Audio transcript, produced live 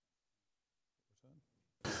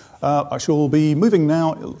I shall be moving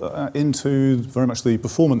now into very much the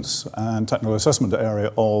performance and technical assessment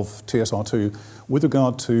area of TSR-2 with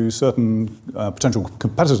regard to certain potential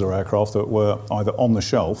competitor aircraft that were either on the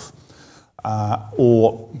shelf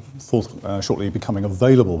or shortly becoming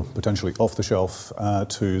available, potentially off the shelf,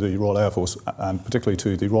 to the Royal Air Force, and particularly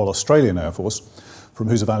to the Royal Australian Air Force, from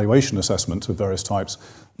whose evaluation assessment of various types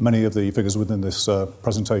many of the figures within this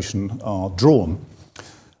presentation are drawn.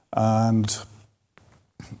 And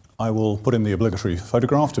I will put in the obligatory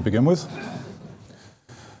photograph to begin with.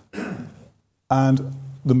 And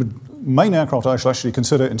the main aircraft I shall actually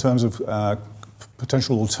consider in terms of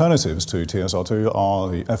potential alternatives to TSR-2 are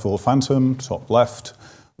the F-4 Phantom, top left,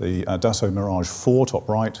 the Dassault Mirage 4, top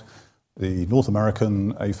right, the North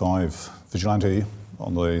American A5 Vigilante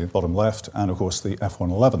on the bottom left, and of course the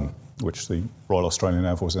F-111, which the Royal Australian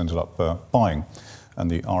Air Force ended up buying,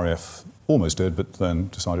 and the RAF almost did, but then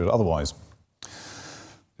decided otherwise.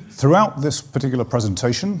 Throughout this particular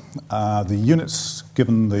presentation, the units,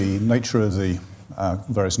 given the nature of the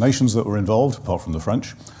various nations that were involved, apart from the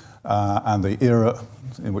French, and the era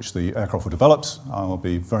in which the aircraft were developed, I'll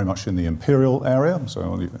be very much in the imperial area, so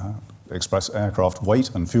I'll express aircraft weight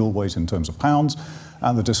and fuel weight in terms of pounds,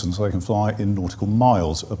 and the distance they can fly in nautical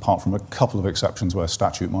miles, apart from a couple of exceptions where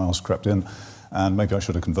statute miles crept in, and maybe I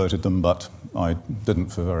should have converted them, but I didn't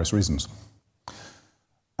for various reasons.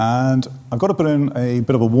 And I've got to put in a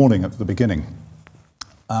bit of a warning at the beginning.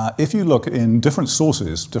 If you look in different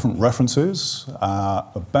sources, different references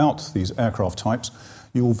about these aircraft types,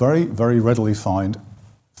 you will very, very readily find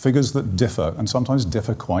figures that differ, and sometimes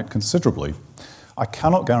differ quite considerably. I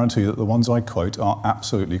cannot guarantee that the ones I quote are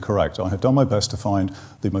absolutely correct. I have done my best to find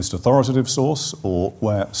the most authoritative source, or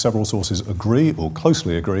where several sources agree or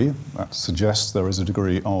closely agree. That suggests there is a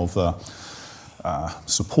degree of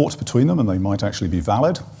support between them, and they might actually be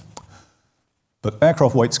valid. But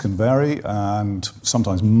aircraft weights can vary, and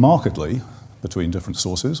sometimes markedly, between different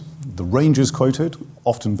sources. The ranges quoted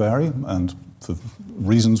often vary, and for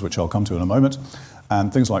reasons which I'll come to in a moment.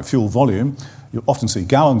 And things like fuel volume, you'll often see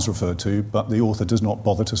gallons referred to, but the author does not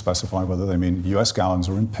bother to specify whether they mean US gallons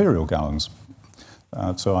or imperial gallons.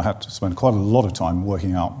 So I had to spend quite a lot of time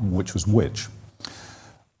working out which was which.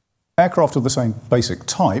 Aircraft of the same basic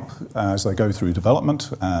type, as they go through development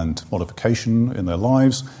and modification in their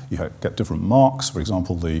lives, you get different marks. For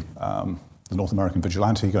example, the North American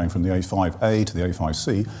Vigilante going from the A5A to the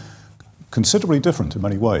A5C, considerably different in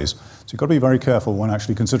many ways. So you've got to be very careful when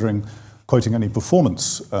actually considering quoting any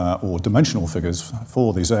performance or dimensional figures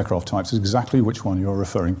for these aircraft types, exactly which one you're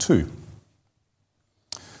referring to.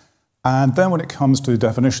 And then when it comes to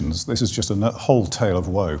definitions, this is just a whole tale of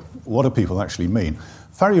woe. What do people actually mean?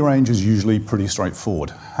 Ferry range is usually pretty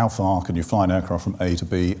straightforward. How far can you fly an aircraft from A to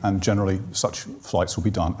B? And generally, such flights will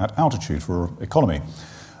be done at altitude for economy.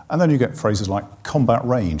 And then you get phrases like combat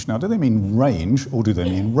range. Now, do they mean range or do they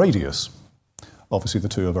mean radius? Obviously, the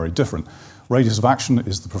two are very different. Radius of action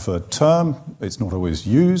is the preferred term. It's not always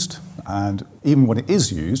used. And even when it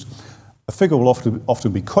is used, a figure will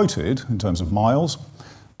often be quoted in terms of miles,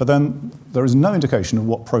 but then there is no indication of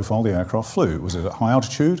what profile the aircraft flew. Was it at high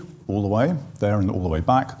altitude, all the way, there and all the way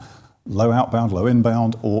back, low outbound, low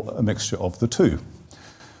inbound, or a mixture of the two?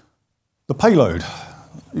 The payload,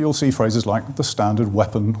 you'll see phrases like the standard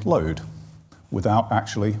weapon load, without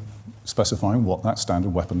actually specifying what that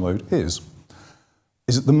standard weapon load is.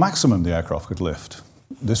 Is it the maximum the aircraft could lift?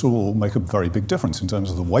 This will all make a very big difference in terms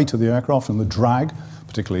of the weight of the aircraft and the drag,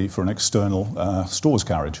 particularly for an external stores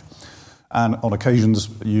carriage. And on occasions,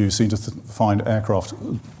 you seem to find aircraft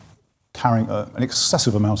carrying an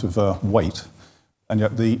excessive amount of weight, and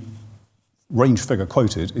yet the range figure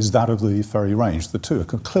quoted is that of the ferry range. The two are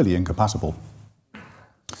clearly incompatible.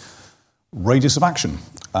 Radius of action,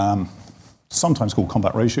 sometimes called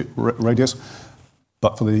combat radius,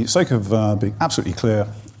 but for the sake of being absolutely clear,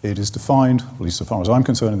 it is defined, at least so far as I'm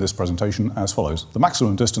concerned in this presentation, as follows. The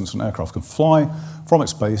maximum distance an aircraft can fly from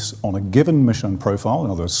its base on a given mission profile, in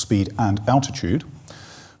other words, speed and altitude,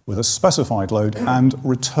 with a specified load and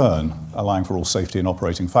return, allowing for all safety and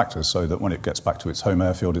operating factors, so that when it gets back to its home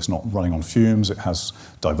airfield, it's not running on fumes, it has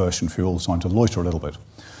diversion fuel, time to loiter a little bit.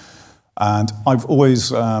 And I've always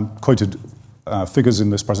quoted figures in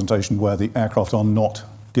this presentation where the aircraft are not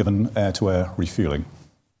given air-to-air refueling.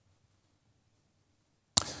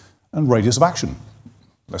 And radius of action.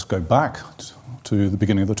 Let's go back to the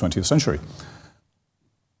beginning of the 20th century.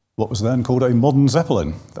 What was then called a modern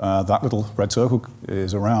Zeppelin. That little red circle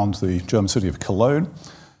is around the German city of Cologne,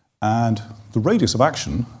 and the radius of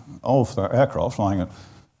action of that aircraft flying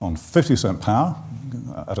on 50% power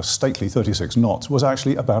at a stately 36 knots was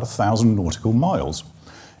actually about 1,000 nautical miles.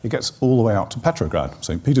 It gets all the way out to Petrograd,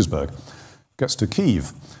 St. Petersburg, gets to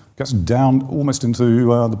Kyiv, gets down almost into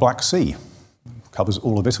the Black Sea, covers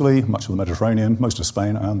all of Italy, much of the Mediterranean, most of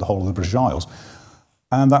Spain, and the whole of the British Isles.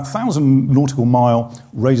 And that 1,000 nautical mile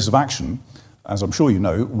radius of action, as I'm sure you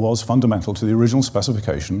know, was fundamental to the original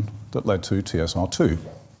specification that led to TSR-2,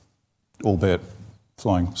 albeit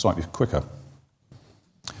flying slightly quicker.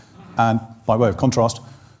 And by way of contrast,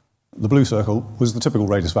 the blue circle was the typical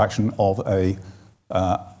radius of action of a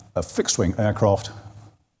fixed-wing aircraft,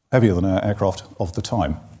 heavier than air aircraft of the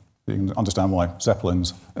time. You can understand why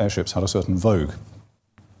Zeppelins, airships had a certain vogue.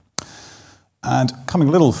 And coming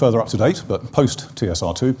a little further up to date, but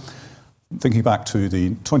post-TSR-2, thinking back to the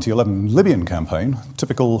 2011 Libyan campaign,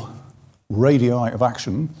 typical radii of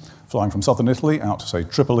action, flying from southern Italy out to, say,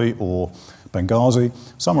 Tripoli or Benghazi,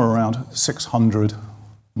 somewhere around 600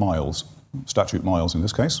 miles, statute miles in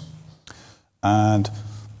this case. And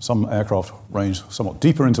some aircraft ranged somewhat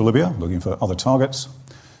deeper into Libya, looking for other targets.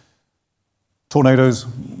 Tornadoes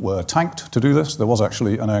were tanked to do this. There was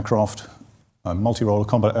actually an aircraft, a multi-role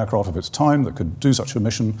combat aircraft of its time that could do such a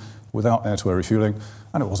mission without air-to-air refueling,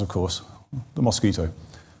 and it was, of course, the Mosquito,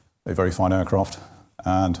 a very fine aircraft.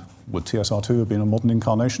 And would TSR-2 have been a modern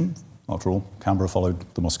incarnation? After all, Canberra followed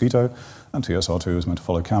the Mosquito, and TSR-2 is meant to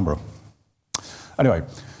follow Canberra. Anyway,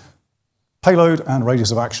 payload and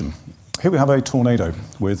radius of action. Here we have a Tornado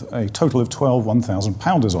with a total of 12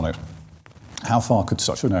 1,000-pounders on it. How far could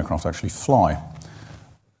such an aircraft actually fly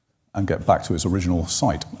and get back to its original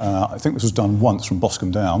site? I think this was done once from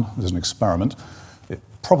Boscombe down as an experiment. It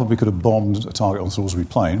probably could have bombed a target on Salisbury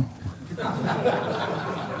Plain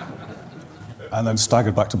and then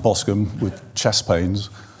staggered back to Boscombe with chest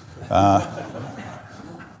pains. A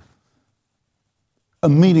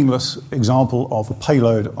meaningless example of a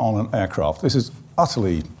payload on an aircraft. This is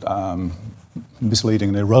utterly misleading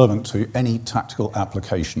and irrelevant to any tactical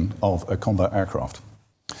application of a combat aircraft.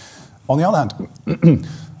 On the other hand,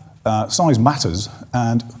 size matters,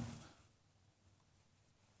 and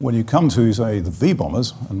when you come to, say, the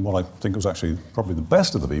V-bombers, and what I think was actually probably the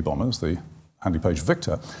best of the V-bombers, the Handley Page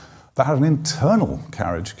Victor, that had an internal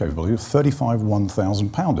carriage capability of 35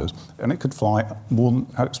 1,000-pounders, and it could fly more than,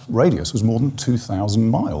 its radius was more than 2,000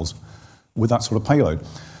 miles with that sort of payload.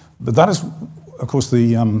 But that is, of course,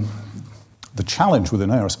 the challenge within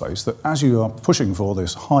aerospace, that as you are pushing for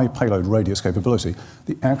this high payload radius capability,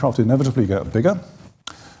 the aircraft inevitably get bigger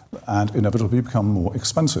and inevitably become more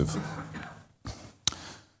expensive.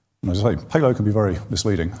 And as I say, payload can be very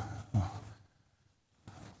misleading.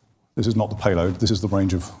 This is not the payload, this is the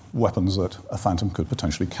range of weapons that a Phantom could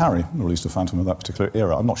potentially carry, or at least a Phantom of that particular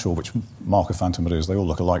era. I'm not sure which mark of Phantom it is, they all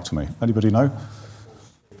look alike to me. Anybody know?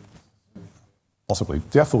 Possibly.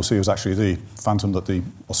 The F-4C was actually the Phantom that the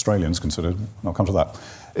Australians considered, and I'll come to that.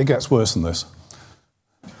 It gets worse than this.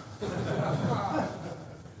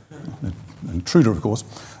 Intruder, of course.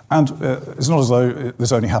 And it's not as though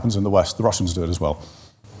this only happens in the West, the Russians do it as well.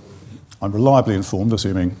 I'm reliably informed,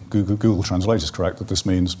 assuming Google Translate is correct, that this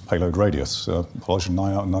means payload radius,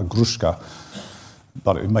 Polozhnaya nagrushka,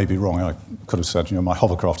 but it may be wrong. I could have said, my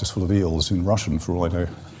hovercraft is full of eels in Russian, for all I know.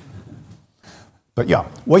 But yeah,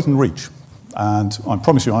 weight and reach. And I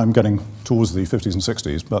promise you I'm getting towards the 50s and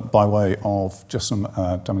 60s, but by way of just some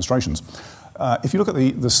demonstrations. If you look at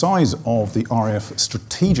the size of the RAF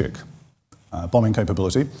strategic bombing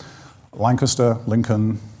capability, Lancaster,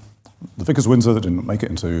 Lincoln, the Vickers-Windsor that didn't make it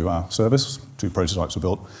into service, 2 prototypes were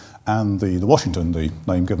built, and the Washington, the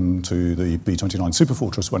name given to the B-29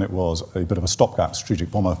 Superfortress when it was a bit of a stopgap strategic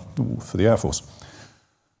bomber for the Air Force.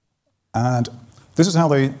 And this is how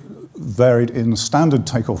they varied in standard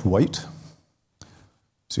takeoff weight.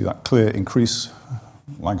 See that clear increase.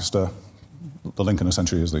 Lancaster, the Lincoln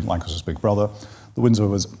essentially is the Lancaster's big brother. The Windsor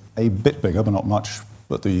was a bit bigger, but not much,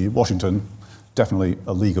 but the Washington definitely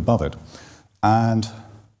a league above it. And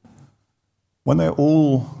when they're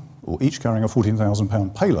all, or each carrying a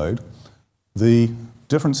 14,000-pound payload, the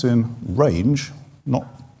difference in range, not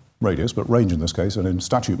radius, but range in this case, and in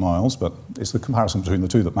statute miles, but it's the comparison between the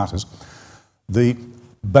two that matters, the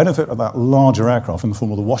benefit of that larger aircraft in the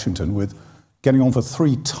form of the Washington with getting on for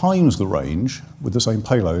 3 times the range with the same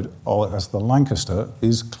payload as the Lancaster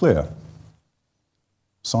is clear.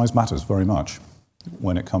 Size matters very much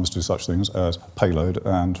when it comes to such things as payload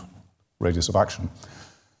and radius of action.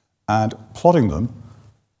 And plotting them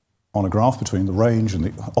on a graph between the range and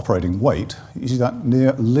the operating weight, you see that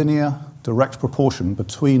near linear direct proportion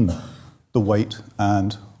between the weight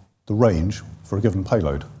and the range for a given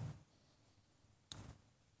payload.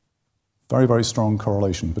 Very, very strong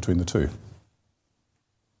correlation between the two.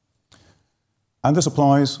 And this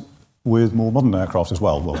applies with more modern aircraft as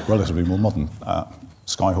well relatively more modern.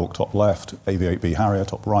 Skyhawk top left, AV-8B Harrier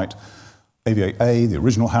top right, AV-8A, the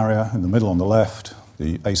original Harrier in the middle on the left,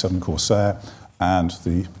 the A7 Corsair, and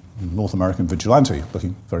the North American Vigilante,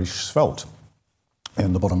 looking very svelte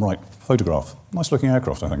in the bottom right photograph. Nice looking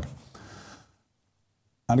aircraft, I think.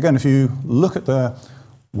 And again, if you look at their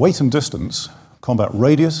weight and distance, combat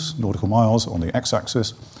radius, nautical miles on the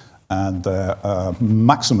x-axis, and their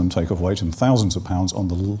maximum takeoff weight in thousands of pounds on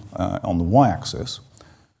the y-axis,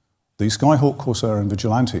 the Skyhawk, Corsair, and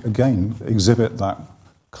Vigilante again exhibit that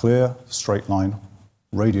clear, straight line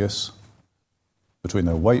radius between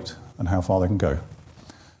their weight and how far they can go.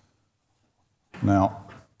 Now,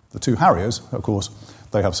 the two Harriers, of course,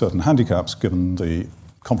 they have certain handicaps given the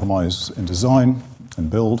compromise in design and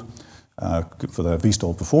build for their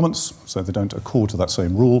VSTOL performance, so they don't accord to that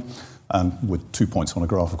same rule. And with 2 points on a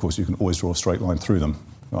graph, of course, you can always draw a straight line through them.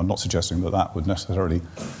 I'm not suggesting that that would necessarily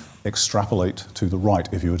extrapolate to the right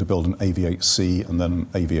if you were to build an AV-8C and then an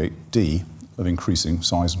AV-8D of increasing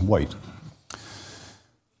size and weight.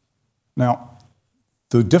 Now,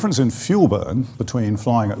 the difference in fuel burn between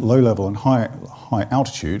flying at low level and high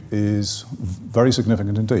altitude is very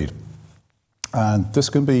significant indeed. And this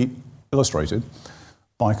can be illustrated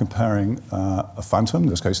by comparing a Phantom, in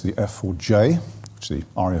this case the F4J, which the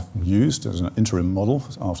RAF used as an interim model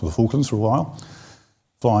after the Falklands for a while,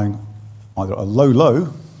 flying either a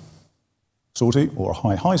low-low sortie or a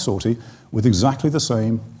high-high sortie with exactly the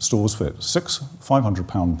same stores fit, 6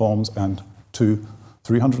 500-pound bombs and 2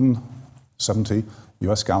 370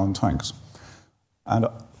 US gallon tanks. And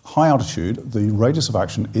at high altitude, the radius of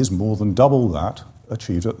action is more than double that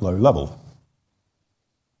achieved at low level.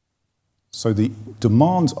 So the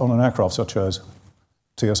demands on an aircraft such as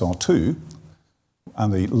TSR-2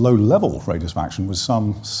 and the low-level radius of action was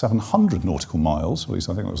some 700 nautical miles, at least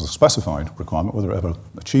I think that was a specified requirement. Whether it ever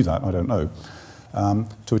achieved that, I don't know.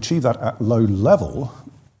 To achieve that at low level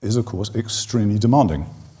is, of course, extremely demanding.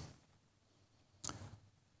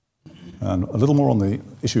 And a little more on the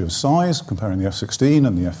issue of size, comparing the F-16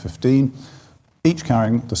 and the F-15, each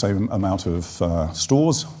carrying the same amount of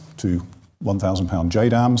stores, 2 1,000-pound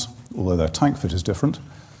JDAMs, although their tank fit is different.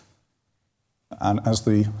 And as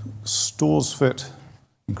the stores fit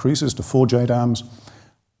increases to 4 JDAMs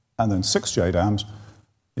and then 6 JDAMs,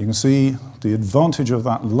 you can see the advantage of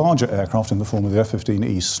that larger aircraft in the form of the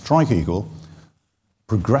F-15E Strike Eagle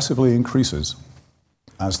progressively increases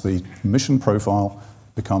as the mission profile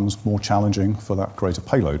becomes more challenging for that greater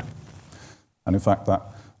payload. And in fact, that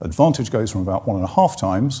advantage goes from about 1.5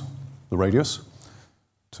 times the radius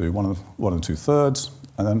to 1 2/3,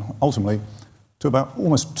 and then ultimately to about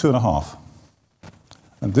almost 2.5.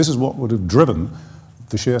 And this is what would have driven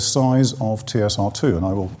the sheer size of TSR-2, and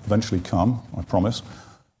I will eventually come, I promise,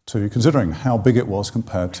 to considering how big it was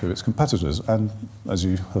compared to its competitors. And as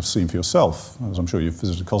you have seen for yourself, as I'm sure you've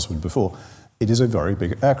visited Cosford before, it is a very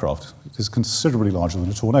big aircraft. It is considerably larger than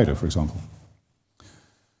a Tornado, for example.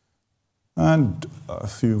 And a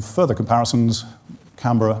few further comparisons,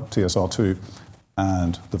 Canberra, TSR-2,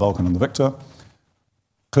 and the Vulcan and the Victor.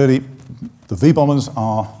 Clearly, the V-bombers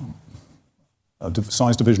are a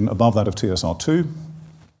size division above that of TSR-2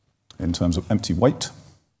 in terms of empty weight.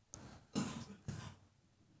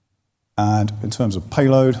 And in terms of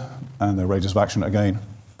payload and their radius of action, again,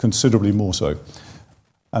 considerably more so.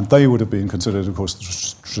 And they would have been considered, of course, the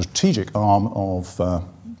strategic arm of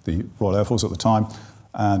the Royal Air Force at the time,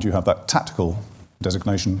 and you have that tactical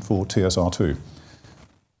designation for TSR-2,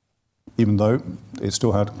 even though it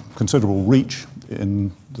still had considerable reach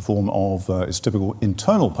in the form of its typical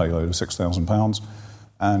internal payload of 6,000 pounds,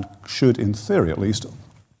 and should, in theory at least,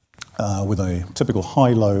 with a typical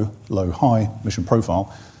high-low, low-high mission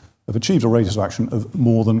profile, have achieved a radius of action of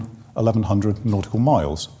more than 1,100 nautical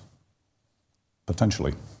miles,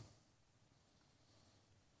 potentially.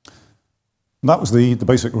 And that was the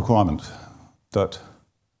basic requirement, that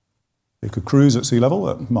it could cruise at sea level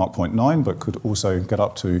at Mach 0.9, but could also get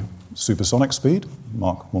up to supersonic speed,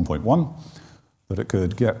 Mach 1.1, that it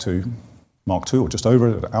could get to Mach 2 or just over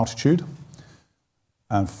it at altitude.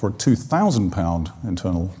 And for a 2,000-pound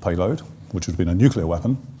internal payload, which would have been a nuclear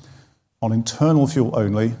weapon, on internal fuel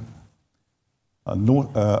only,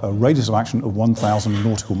 a radius of action of 1,000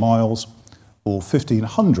 nautical miles, or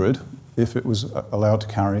 1,500 if it was allowed to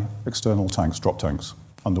carry external tanks, drop tanks,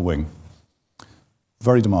 under wing.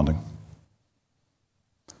 Very demanding.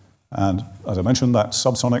 And as I mentioned, that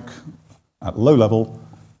subsonic at low level,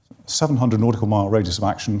 700 nautical mile radius of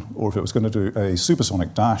action, or if it was going to do a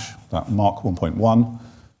supersonic dash, that Mach 1.1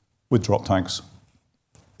 with drop tanks,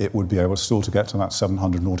 it would be able still to get to that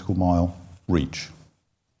 700 nautical mile reach.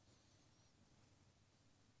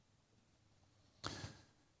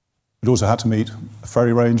 It also had to meet a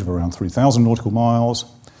ferry range of around 3,000 nautical miles,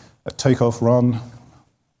 a takeoff run,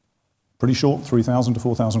 pretty short, 3,000 to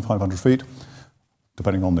 4,500 feet,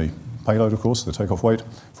 depending on the payload, of course, the takeoff weight,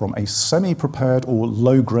 from a semi-prepared or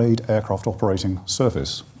low-grade aircraft operating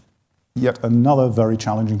surface. Yet another very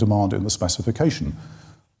challenging demand in the specification,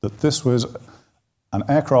 that this was an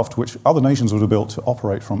aircraft which other nations would have built to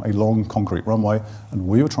operate from a long concrete runway, and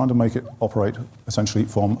we were trying to make it operate essentially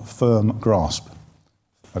from firm grass.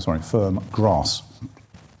 That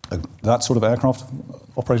sort of aircraft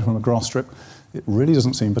operating from a grass strip, it really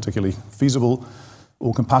doesn't seem particularly feasible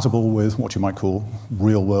or compatible with what you might call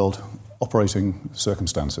real-world operating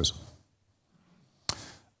circumstances.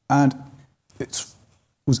 And it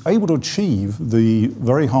was able to achieve the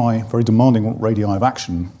very high, very demanding radii of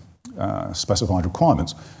action specified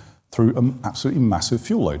requirements through an absolutely massive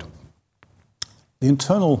fuel load. The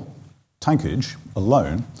internal tankage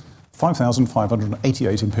alone,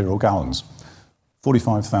 5,588 imperial gallons,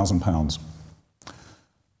 45,000 pounds.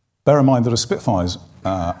 Bear in mind that a Spitfire's,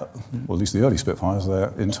 well, at least the early Spitfires,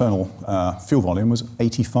 their internal fuel volume was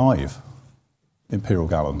 85 imperial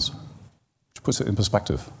gallons, which puts it in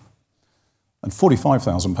perspective. And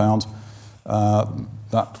 45,000 pounds,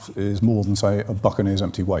 that is more than, say, a Buccaneer's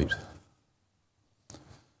empty weight.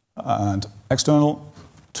 And external,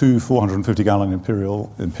 two 450-gallon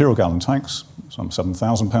imperial gallon tanks, some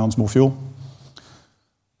 7,000 pounds more fuel.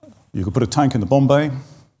 You could put a tank in the bomb bay,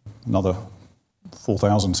 another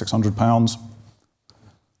 4,600 pounds.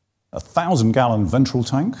 A 1,000-gallon ventral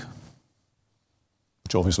tank,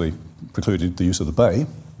 which obviously precluded the use of the bay,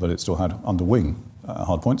 but it still had under-wing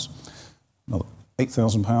hardpoints. Another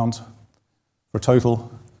 8,000 pounds, for a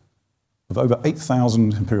total of over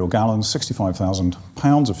 8,000 imperial gallons, 65,000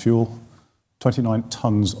 pounds of fuel, 29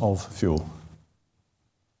 tons of fuel.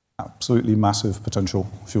 Absolutely massive potential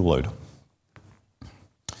fuel load.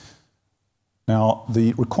 Now,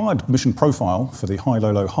 the required mission profile for the high,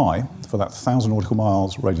 low, low, high, for that 1,000 nautical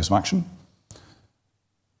miles radius of action,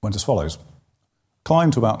 went as follows.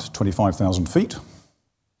 Climb to about 25,000 feet,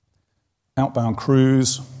 outbound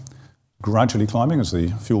cruise, gradually climbing as the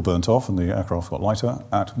fuel burnt off and the aircraft got lighter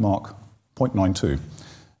at Mach 0.92,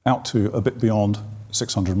 out to a bit beyond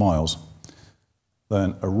 600 miles.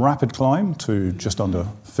 Then a rapid climb to just under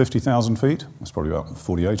 50,000 feet, that's probably about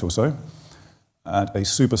 48 or so, and a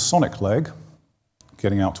supersonic leg,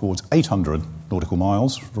 getting out towards 800 nautical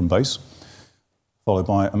miles from base, followed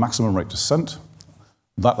by a maximum rate descent.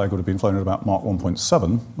 That leg would have been flown at about Mach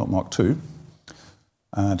 1.7, not Mach 2,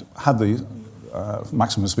 and had the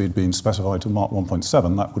maximum speed been specified to Mach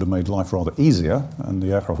 1.7, that would have made life rather easier, and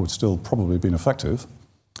the aircraft would still probably have been effective.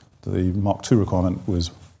 The Mach 2 requirement was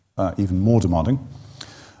even more demanding.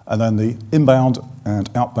 And then the inbound and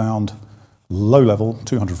outbound low level,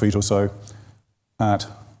 200 feet or so, at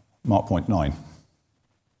Mach 0.9.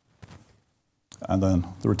 And then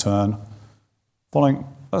the return, following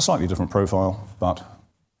a slightly different profile, but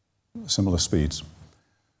similar speeds.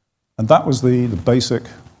 And that was the basic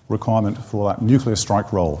requirement for that nuclear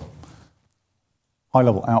strike roll. High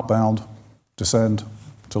level outbound, descend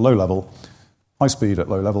to low level, high speed at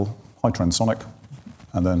low level, high transonic,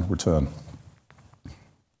 and then return.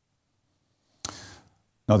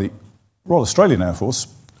 Now, the Royal Australian Air Force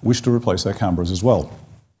wished to replace their Canberras as well,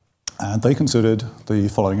 and they considered the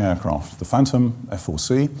following aircraft: the Phantom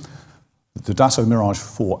F-4C, the Dassault Mirage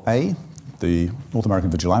 4A, the North American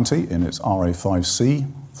Vigilante in its RA-5C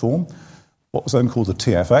form, what was then called the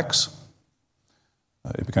TFX.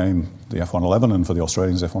 It became the F-111, and for the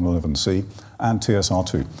Australians, F-111C, and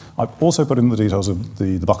TSR-2. I've also put in the details of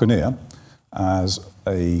the Buccaneer as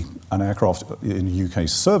an aircraft in UK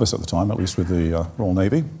service at the time, at least with the Royal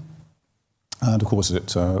Navy. And of course,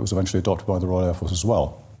 it was eventually adopted by the Royal Air Force as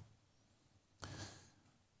well.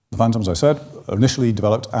 The Phantom, as I said, initially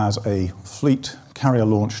developed as a fleet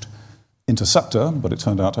carrier-launched interceptor, but it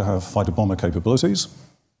turned out to have fighter-bomber capabilities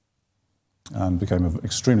and became an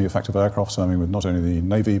extremely effective aircraft, serving with not only the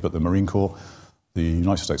Navy, but the Marine Corps, the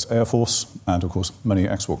United States Air Force, and of course, many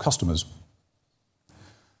export customers.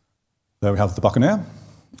 There we have the Buccaneer.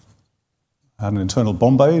 Had an internal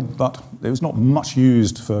bomb bay, but it was not much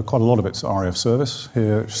used for quite a lot of its RAF service.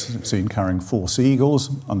 Here, it's seen carrying 4 Sea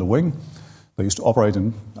Eagles under wing. They used to operate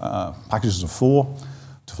in packages of 4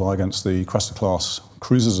 to fly against the Cresta-class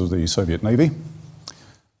cruisers of the Soviet Navy,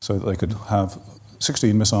 so that they could have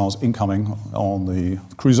 16 missiles incoming on the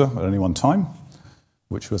cruiser at any one time,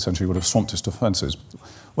 which essentially would have swamped its defences.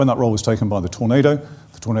 When that role was taken by the Tornado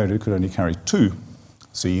could only carry 2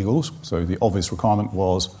 Sea Eagles, so the obvious requirement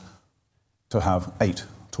was to have 8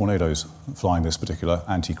 Tornadoes flying this particular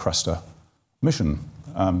anti-Cresta mission.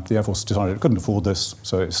 The Air Force decided it couldn't afford this,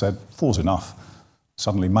 so it said, 4's enough.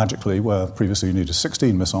 Suddenly, magically, where previously you needed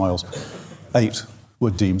 16 missiles, 8 were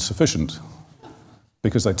deemed sufficient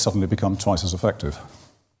because they'd suddenly become twice as effective.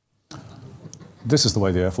 This is the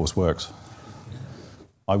way the Air Force works.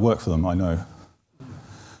 I work for them, I know.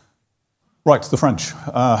 Right, the French.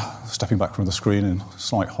 Stepping back from the screen in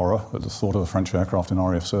slight horror at the thought of a French aircraft in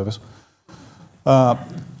RAF service.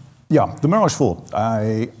 Yeah, the Mirage 4,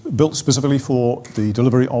 built specifically for the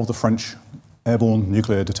delivery of the French airborne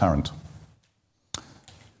nuclear deterrent.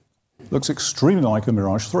 Looks extremely like a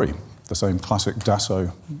Mirage 3, the same classic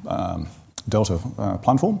Dassault Delta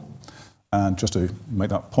planform. And just to make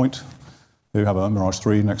that point, you have a Mirage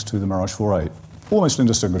 3 next to the Mirage 4A. Almost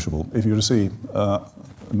indistinguishable. If you were to see a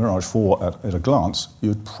Mirage 4 at a glance,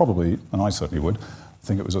 you'd probably, and I certainly would,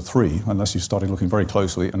 think it was a 3, unless you started looking very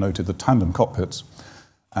closely and noted the tandem cockpits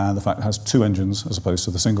and the fact it has 2 engines as opposed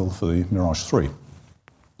to the single for the Mirage 3.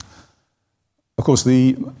 Of course,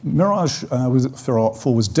 the Mirage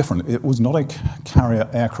 4 was different. It was not a carrier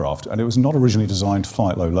aircraft, and it was not originally designed to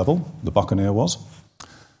fly at low level. The Buccaneer was.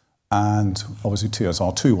 And obviously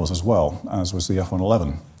TSR-2 was as well, as was the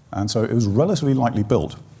F-111. And so it was relatively lightly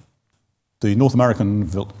built. The North American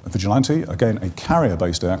Vigilante, again, a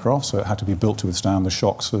carrier-based aircraft, so it had to be built to withstand the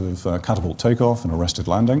shocks of catapult takeoff and arrested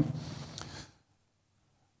landing.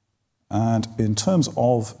 And in terms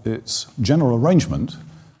of its general arrangement,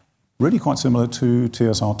 really quite similar to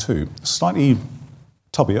TSR-2. Slightly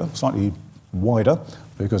tubbier, slightly wider,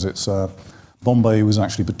 because its bomb bay was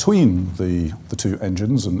actually between the 2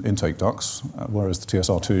 engines and intake ducts, whereas the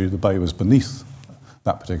TSR-2, the bay was beneath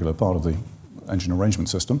that particular part of the engine arrangement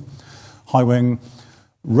system. High wing,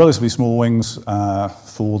 relatively small wings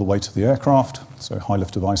for the weight of the aircraft, so high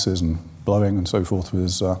lift devices and blowing and so forth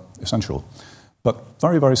was essential. But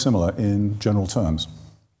very, very similar in general terms.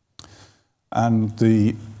 And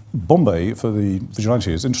the bomb bay for the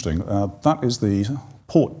Vigilante is interesting. That is the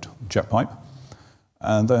port jet pipe,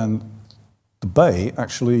 and then the bay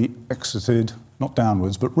actually exited not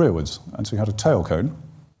downwards but rearwards, and so you had a tail cone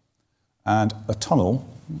and a tunnel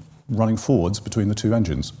running forwards between the 2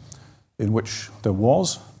 engines, in which there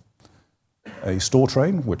was a store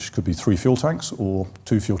train, which could be 3 fuel tanks or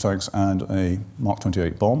 2 fuel tanks and a Mark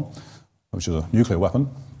 28 bomb, which is a nuclear weapon.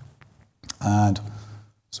 And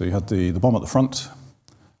so you had the bomb at the front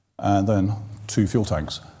and then 2 fuel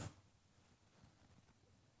tanks.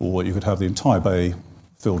 Or you could have the entire bay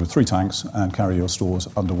filled with 3 tanks and carry your stores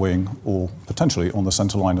under wing or potentially on the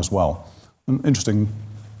center line as well. An interesting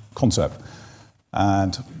concept.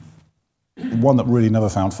 And one that really never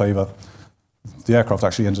found favor. The aircraft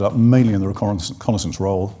actually ended up mainly in the reconnaissance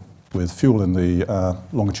role with fuel in the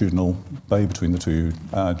longitudinal bay between the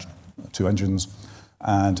 2 engines.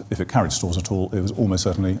 And if it carried stores at all, it was almost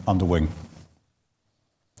certainly under wing.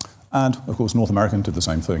 And, of course, North American did the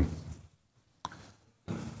same thing.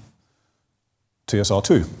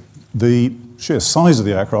 TSR-2. The sheer size of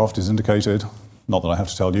the aircraft is indicated, not that I have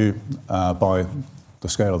to tell you, by the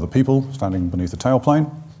scale of the people standing beneath the tailplane.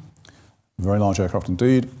 Very large aircraft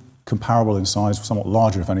indeed, comparable in size, somewhat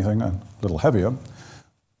larger if anything, and a little heavier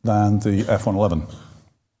than the F-111.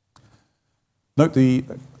 Note the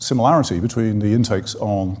similarity between the intakes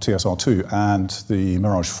on TSR-2 and the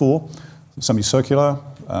Mirage 4, semicircular,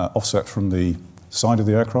 offset from the side of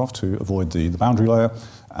the aircraft to avoid the boundary layer,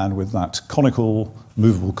 and with that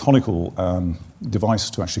movable conical device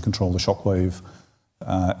to actually control the shockwave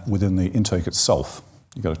within the intake itself.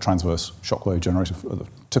 You've got a transverse shockwave generator at the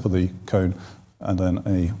tip of the cone, and then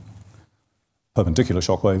a perpendicular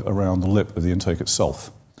shockwave around the lip of the intake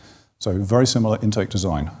itself. So very similar intake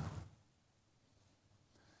design.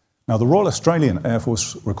 Now, the Royal Australian Air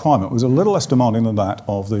Force requirement was a little less demanding than that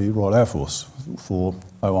of the Royal Air Force for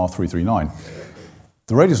OR 339.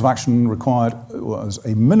 The radius of action required was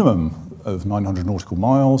a minimum of 900 nautical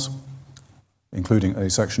miles, including a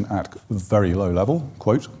section at very low level,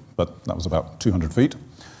 quote, but that was about 200 feet,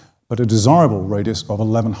 but a desirable radius of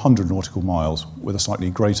 1,100 nautical miles with a slightly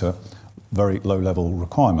greater, very low-level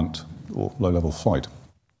requirement, or low-level flight.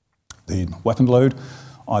 The weapon load,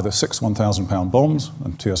 either 6 1,000-pound bombs,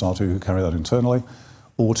 and TSR-2 could carry that internally,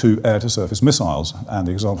 or 2 air-to-surface missiles, and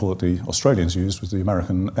the example that the Australians used was the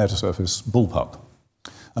American air-to-surface bullpup.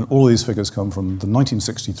 And all of these figures come from the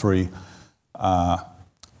 1963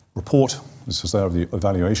 report, this is there of the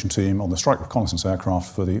evaluation team on the strike reconnaissance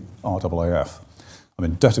aircraft for the RAAF. I'm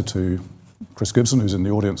indebted to Chris Gibson, who's in the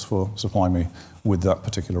audience, for supplying me with that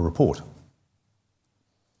particular report.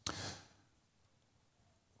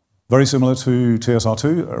 Very similar to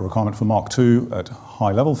TSR-2, a requirement for Mark II at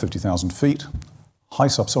high level, 50,000 feet, high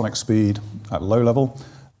subsonic speed at low level,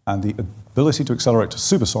 and the ability to accelerate to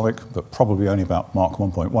supersonic, but probably only about Mach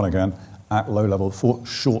 1.1 again, at low level for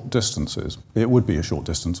short distances. It would be a short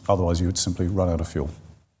distance, otherwise you would simply run out of fuel.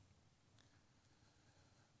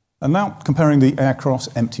 And now comparing the aircraft's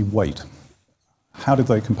empty weight. How did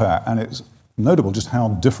they compare? And it's notable just how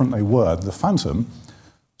different they were. The Phantom,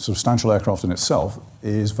 substantial aircraft in itself,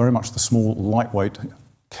 is very much the small, lightweight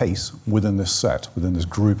case within this set, within this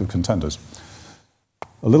group of contenders.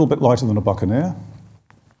 A little bit lighter than a Buccaneer.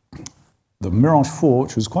 The Mirage 4,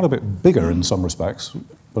 which was quite a bit bigger in some respects,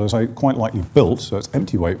 but as I say, quite lightly built, so its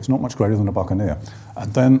empty weight was not much greater than a Buccaneer.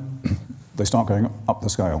 And then they start going up the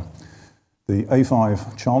scale. The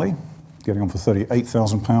A5 Charlie, getting on for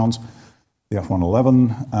 £38,000, the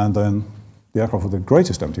F-111, and then the aircraft with the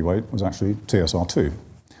greatest empty weight was actually TSR-2.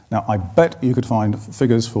 Now, I bet you could find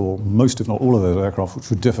figures for most, if not all of those aircraft, which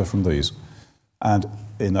would differ from these. And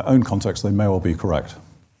in their own context, they may well be correct.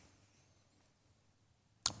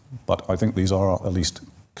 But I think these are at least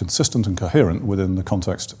consistent and coherent within the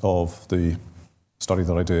context of the study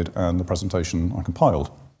that I did and the presentation I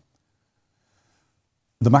compiled.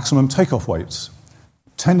 The maximum takeoff weights,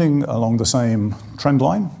 tending along the same trend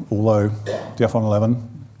line, although the F-111,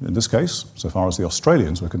 in this case, so far as the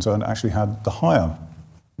Australians were concerned, actually had the higher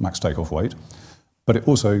max takeoff weight, but it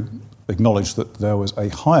also acknowledged that there was a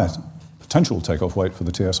higher potential takeoff weight for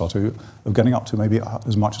the TSR-2 of getting up to maybe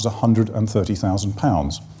as much as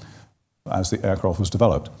 £130,000 as the aircraft was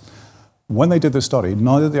developed. When they did this study,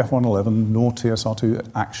 neither the F-111 nor TSR-2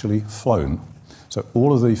 had actually flown. So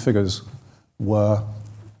all of the figures were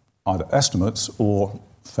either estimates or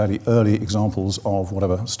fairly early examples of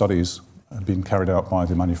whatever studies had been carried out by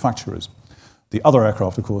the manufacturers. The other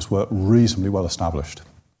aircraft, of course, were reasonably well established.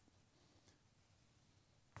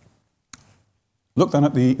 Look then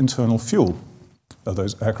at the internal fuel of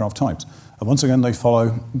those aircraft types. And once again, they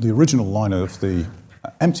follow the original line of the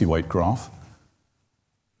empty weight graph.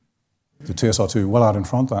 The TSR-2 well out in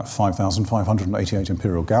front, that 5,588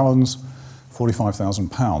 imperial gallons, 45,000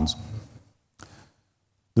 pounds.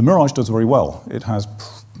 The Mirage does very well. It has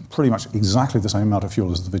pretty much exactly the same amount of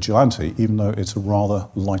fuel as the Vigilante, even though it's a rather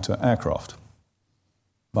lighter aircraft.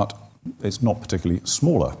 But it's not particularly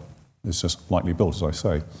smaller. It's just lightly built, as I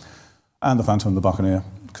say. And the Phantom and the Buccaneer,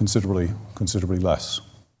 considerably less.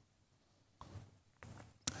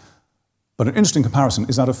 But an interesting comparison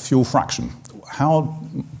is that of fuel fraction. How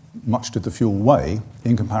much did the fuel weigh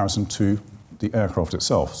in comparison to the aircraft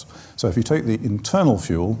itself? So if you take the internal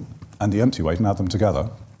fuel and the empty weight and add them together,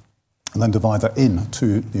 and then divide that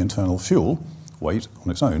into the internal fuel weight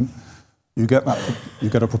on its own, you get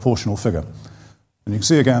a proportional figure. And you can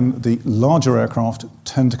see again, the larger aircraft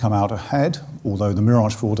tend to come out ahead, although the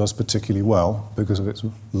Mirage 4 does particularly well because of its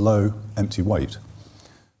low empty weight.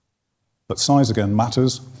 But size again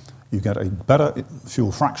matters. You get a better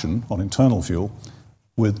fuel fraction on internal fuel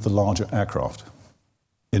with the larger aircraft.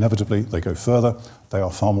 Inevitably, they go further. They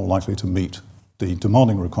are far more likely to meet the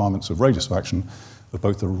demanding requirements of radius of action of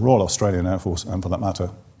both the Royal Australian Air Force and, for that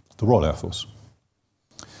matter, the Royal Air Force.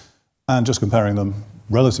 And just comparing them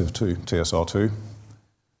relative to TSR-2,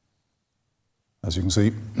 as you can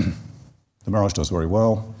see, the Mirage does very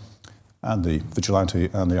well, and the Vigilante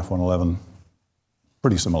and the F-111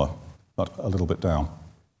 pretty similar, but a little bit down.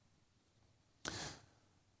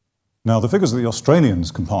 Now, the figures that the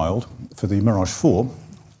Australians compiled for the Mirage 4,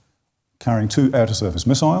 carrying 2 air-to-surface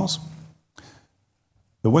missiles,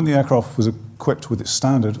 but when the aircraft was equipped with its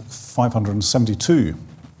standard 572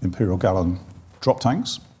 imperial gallon drop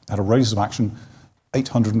tanks, it had a radius of action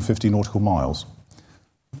 850 nautical miles.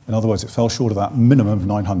 In other words, it fell short of that minimum of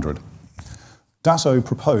 900. Dassault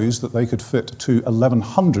proposed that they could fit 2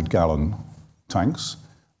 1,100 gallon tanks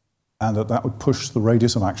and that would push the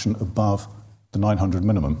radius of action above the 900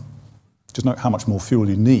 minimum. Just note how much more fuel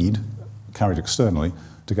you need carried externally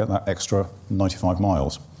to get that extra 95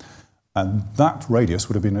 miles. And that radius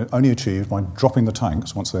would have been only achieved by dropping the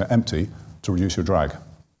tanks once they're empty to reduce your drag.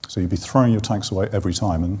 So you'd be throwing your tanks away every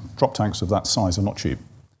time, and drop tanks of that size are not cheap.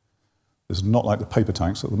 This is not like the paper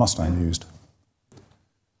tanks that the Mustang used.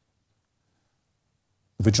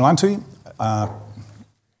 The Vigilante,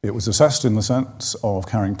 it was assessed in the sense of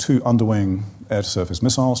carrying 2 underwing air-to-surface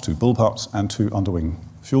missiles, 2 bullpups, and 2 underwing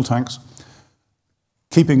fuel tanks.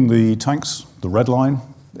 Keeping the tanks, the red line,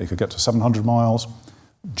 it could get to 700 miles.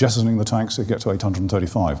 Jettisoning the tanks, it get to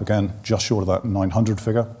 835. Again, just short of that 900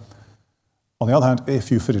 figure. On the other hand,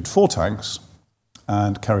 if you fitted 4 tanks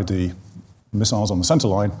and carried the missiles on the center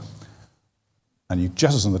line, and you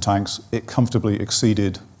jettisoned the tanks, it comfortably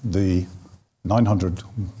exceeded the 900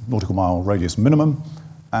 nautical mile radius minimum,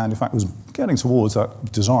 and in fact was getting towards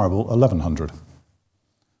that desirable 1100.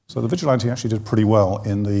 So the Vigilante actually did pretty well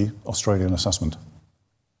in the Australian assessment.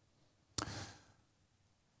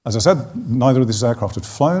 As I said, neither of these aircraft had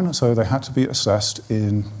flown, so they had to be assessed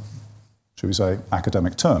in, should we say,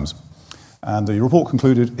 academic terms. And the report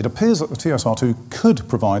concluded, it appears that the TSR-2 could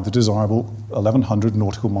provide the desirable 1,100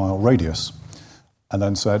 nautical mile radius, and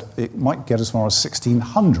then said it might get as far as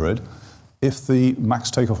 1,600 if the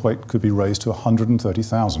max takeoff weight could be raised to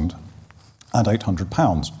 130,000 and 800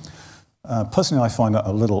 pounds. Personally, I find that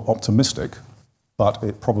a little optimistic, but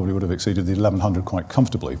it probably would have exceeded the 1,100 quite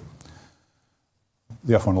comfortably.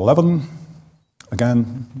 The F-111,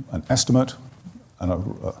 again, an estimate, and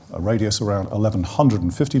a radius around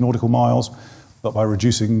 1,150 nautical miles, but by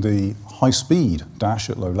reducing the high-speed dash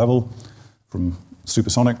at low level from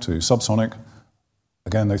supersonic to subsonic,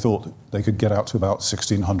 again, they thought they could get out to about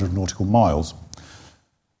 1,600 nautical miles.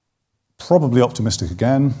 Probably optimistic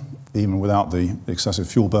again, even without the excessive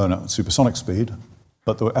fuel burn at supersonic speed,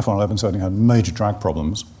 but the F-111 certainly had major drag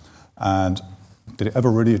problems, and did it ever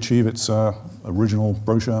really achieve its original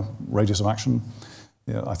brochure radius of action?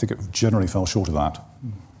 Yeah, I think it generally fell short of that.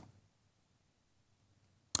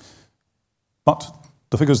 But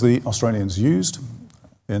the figures the Australians used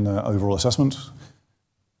in their overall assessment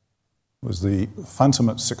was the Phantom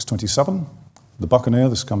at 627, the Buccaneer,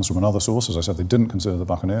 this comes from another source, as I said, they didn't consider the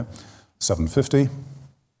Buccaneer, 750,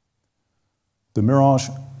 the Mirage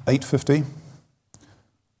 850, the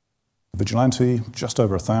Vigilante just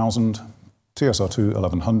over 1,000, TSR-2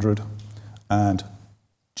 1,100, and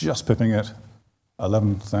just pipping it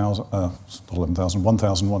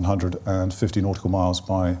 1,150 nautical miles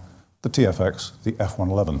by the TFX, the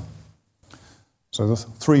F-111. So the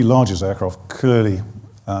three largest aircraft clearly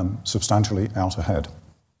substantially out ahead.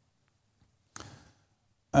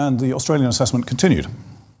 And the Australian assessment continued.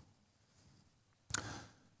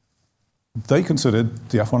 They considered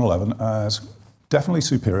the F-111 as definitely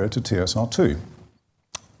superior to TSR-2,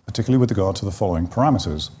 particularly with regard to the following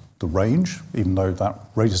parameters. The range, even though that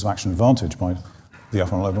radius of action advantage by the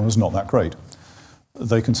F-111 was not that great.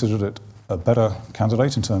 They considered it a better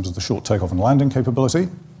candidate in terms of the short takeoff and landing capability.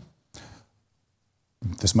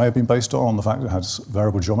 This may have been based on the fact that it had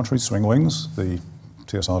variable geometry, swing wings. The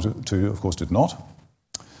TSR-2, of course, did not.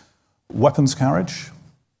 Weapons carriage,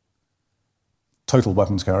 total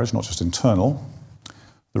weapons carriage, not just internal.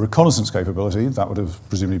 The reconnaissance capability, that would have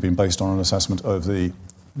presumably been based on an assessment of the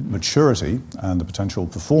maturity and the potential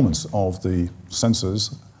performance of the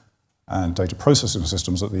sensors and data processing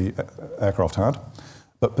systems that the aircraft had,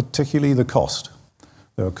 but particularly the cost.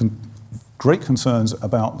 There were great concerns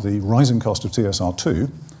about the rising cost of TSR-2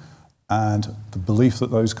 and the belief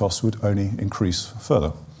that those costs would only increase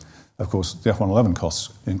further. Of course, the F-111 costs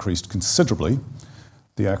increased considerably.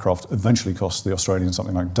 The aircraft eventually cost the Australians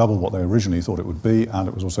something like double what they originally thought it would be, and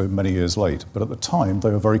it was also many years late. But at the time, they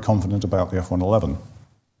were very confident about the F-111.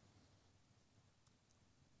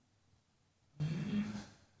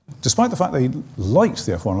 Despite the fact they liked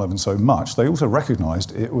the F-111 so much, they also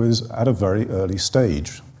recognised it was at a very early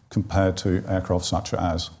stage compared to aircraft such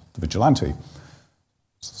as the Vigilante.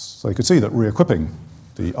 So they could see that re-equipping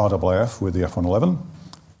the RAAF with the F-111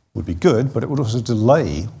 would be good, but it would also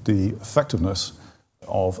delay the effectiveness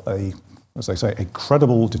of a, as they say, a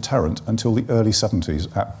credible deterrent until the early 70s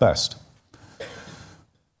at best.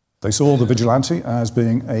 They saw the Vigilante as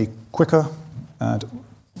being a quicker and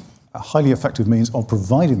a highly effective means of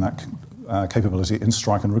providing that capability in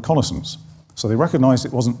strike and reconnaissance. So they recognised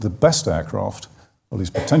it wasn't the best aircraft, or at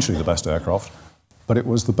least potentially the best aircraft, but it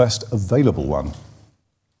was the best available one.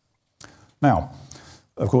 Now,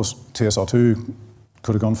 of course, TSR-2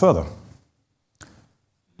 could have gone further.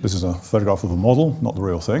 This is a photograph of a model, not the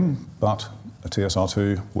real thing, but a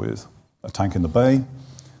TSR-2 with a tank in the bay,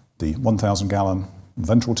 the 1,000-gallon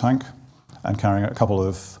ventral tank, and carrying a couple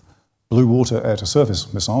of blue water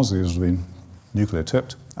air-to-surface missiles. These have been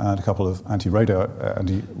nuclear-tipped, and a couple of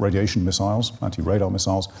anti-radiation missiles, anti-radar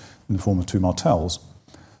missiles, in the form of 2 Martels.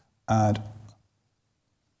 And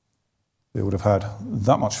they would have had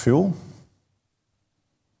that much fuel,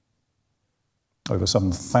 over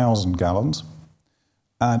 7,000 gallons,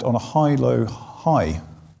 and on a high-low-high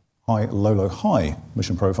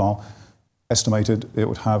mission profile, estimated it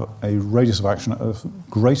would have a radius of action of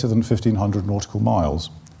greater than 1,500 nautical miles.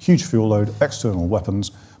 Huge fuel load, external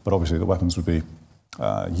weapons, but obviously the weapons would be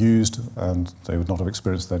used and they would not have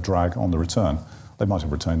experienced their drag on the return. They might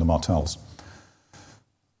have retained the Martels.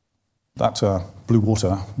 That blue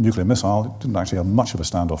water nuclear missile didn't actually have much of a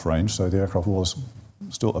standoff range, so the aircraft was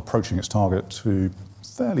still approaching its target to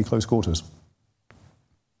fairly close quarters.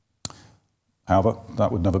 However,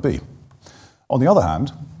 that would never be. On the other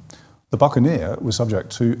hand, The Buccaneer was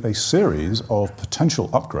subject to a series of potential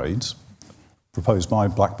upgrades proposed by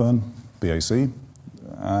Blackburn, BAC,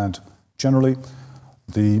 and generally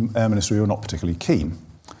the Air Ministry were not particularly keen.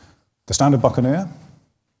 The standard Buccaneer,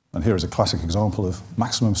 and here is a classic example of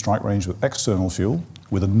maximum strike range with external fuel,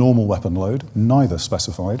 with a normal weapon load, neither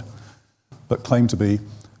specified, but claimed to be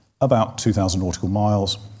about 2,000 nautical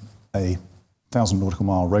miles, a 1,000 nautical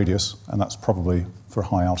mile radius, and that's probably for a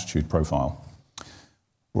high altitude profile.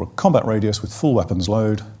 Or a combat radius with full weapons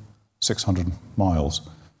load, 600 miles.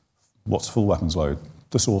 What's full weapons load?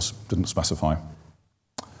 The source didn't specify.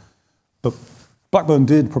 But Blackburn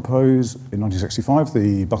did propose in 1965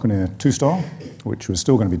 the Buccaneer 2-star, which was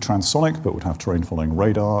still going to be transonic, but would have terrain-following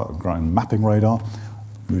radar, ground mapping radar,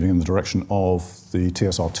 moving in the direction of the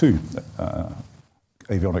TSR-2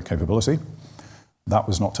 avionic capability. That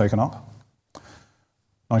was not taken up.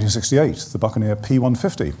 1968, the Buccaneer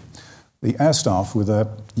P-150. The air staff, with their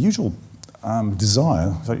usual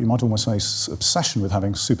desire, that you might almost say obsession with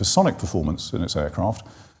having supersonic performance in its aircraft,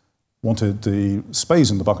 wanted the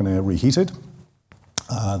space in the Buccaneer reheated.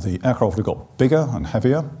 The aircraft would have got bigger and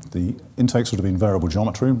heavier. The intakes would have been variable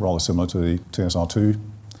geometry, rather similar to the TSR-2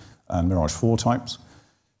 and Mirage 4 types. It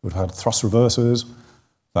would have had thrust reversers,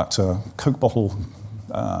 that Coke bottle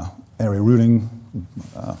area ruling,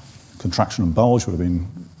 contraction and bulge would have been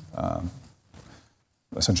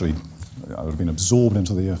essentially would have been absorbed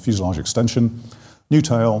into the fuselage extension. New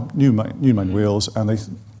tail, new main wheels, and they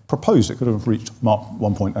proposed it could have reached Mach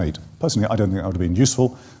 1.8. Personally, I don't think that would have been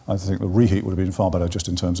useful. I think the reheat would have been far better just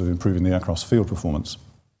in terms of improving the aircraft's field performance.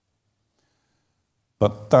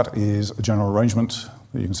 But that is a general arrangement.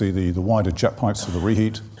 You can see the wider jet pipes for the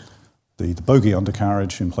reheat, the bogie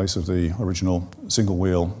undercarriage in place of the original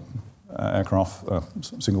single-wheel aircraft,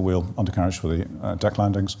 single-wheel undercarriage for the deck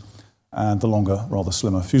landings, and the longer, rather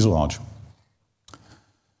slimmer fuselage.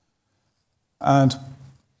 And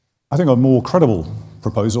I think a more credible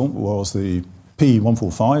proposal was the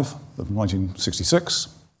P-145 of 1966,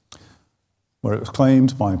 where it was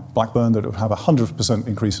claimed by Blackburn that it would have a 100%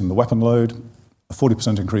 increase in the weapon load, a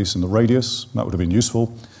 40% increase in the radius, that would have been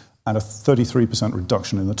useful, and a 33%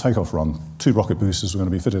 reduction in the takeoff run. 2 rocket boosters were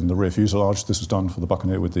going to be fitted in the rear fuselage. This was done for the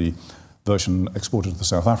Buccaneer with the version exported to the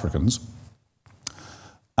South Africans.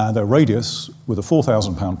 And their radius, with a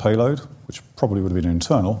 4,000-pound payload, which probably would have been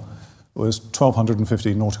internal, was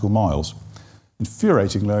 1,250 nautical miles.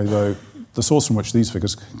 Infuriatingly, though, the source from which these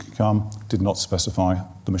figures come did not specify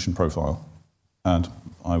the mission profile, and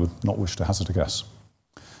I would not wish to hazard a guess.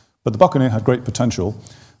 But the Buccaneer had great potential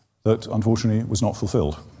that, unfortunately, was not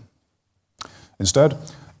fulfilled. Instead,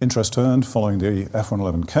 interest turned following the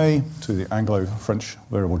F-111K to the Anglo-French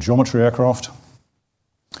variable geometry aircraft,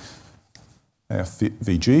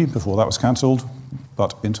 AFVG, before that was cancelled,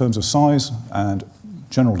 but in terms of size and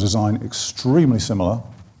general design, extremely similar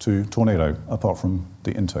to Tornado, apart from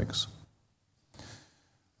the intakes.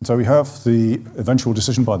 And so we have the eventual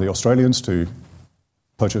decision by the Australians to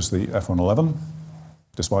purchase the F-111,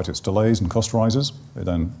 despite its delays and cost rises. It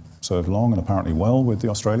then served long and apparently well with the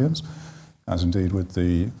Australians, as indeed with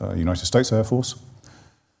the United States Air Force.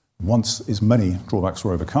 Once its many drawbacks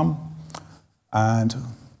were overcome, and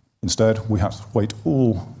instead we had to wait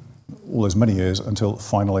all those many years until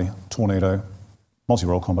finally Tornado,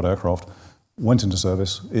 multi-role combat aircraft, went into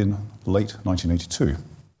service in late 1982,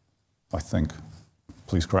 I think.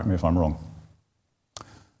 Please correct me if I'm wrong.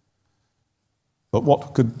 But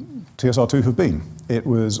what could TSR-2 have been? It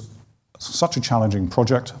was such a challenging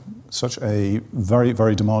project, such a very,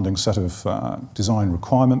 very demanding set of design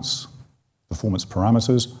requirements, performance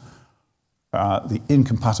parameters, the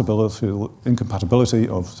incompatibility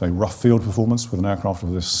of, say, rough field performance with an aircraft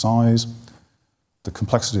of this size, the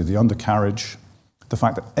complexity of the undercarriage, the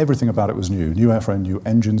fact that everything about it was new airframe, new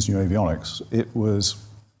engines, new avionics. It was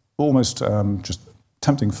almost just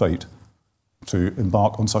tempting fate to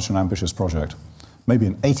embark on such an ambitious project. Maybe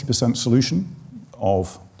an 80% solution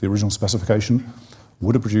of the original specification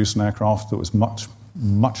would have produced an aircraft that was much,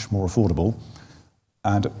 much more affordable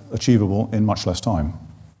and achievable in much less time.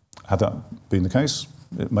 Had that been the case,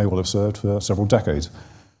 it may well have served for several decades.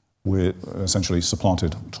 We essentially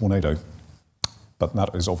supplanted Tornado, but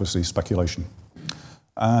that is obviously speculation.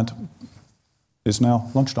 And it's now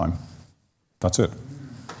lunchtime. That's it.